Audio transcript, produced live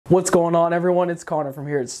What's going on, everyone? It's Connor from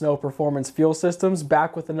here at Snow Performance Fuel Systems,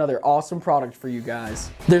 back with another awesome product for you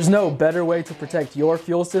guys. There's no better way to protect your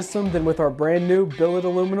fuel system than with our brand new Billet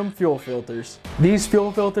Aluminum fuel filters. These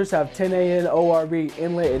fuel filters have 10AN ORB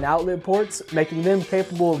inlet and outlet ports, making them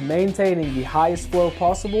capable of maintaining the highest flow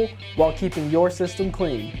possible while keeping your system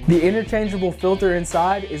clean. The interchangeable filter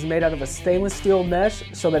inside is made out of a stainless steel mesh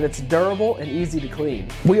so that it's durable and easy to clean.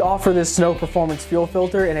 We offer this Snow Performance fuel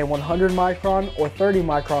filter in a 100 micron or 30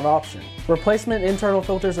 micron option. Replacement internal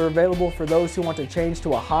filters are available for those who want to change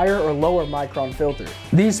to a higher or lower micron filter.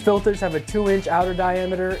 These filters have a 2-inch outer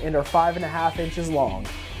diameter and are 5.5 inches long.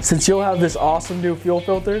 Since you'll have this awesome new fuel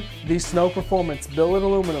filter, these Snow Performance Billet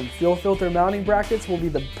Aluminum fuel filter mounting brackets will be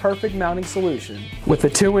the perfect mounting solution. With a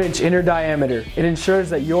 2-inch inner diameter, it ensures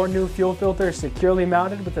that your new fuel filter is securely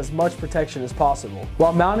mounted with as much protection as possible.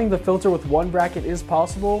 While mounting the filter with one bracket is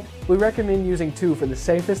possible, we recommend using two for the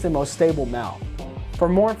safest and most stable mount. For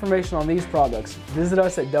more information on these products, visit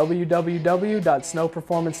us at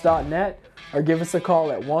www.snowperformance.net or give us a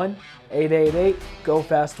call at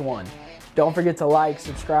 1-888-GO-FAST-1. Don't forget to like,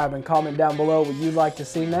 subscribe, and comment down below what you'd like to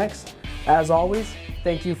see next. As always,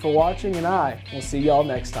 thank you for watching, and I will see y'all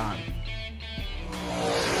next time.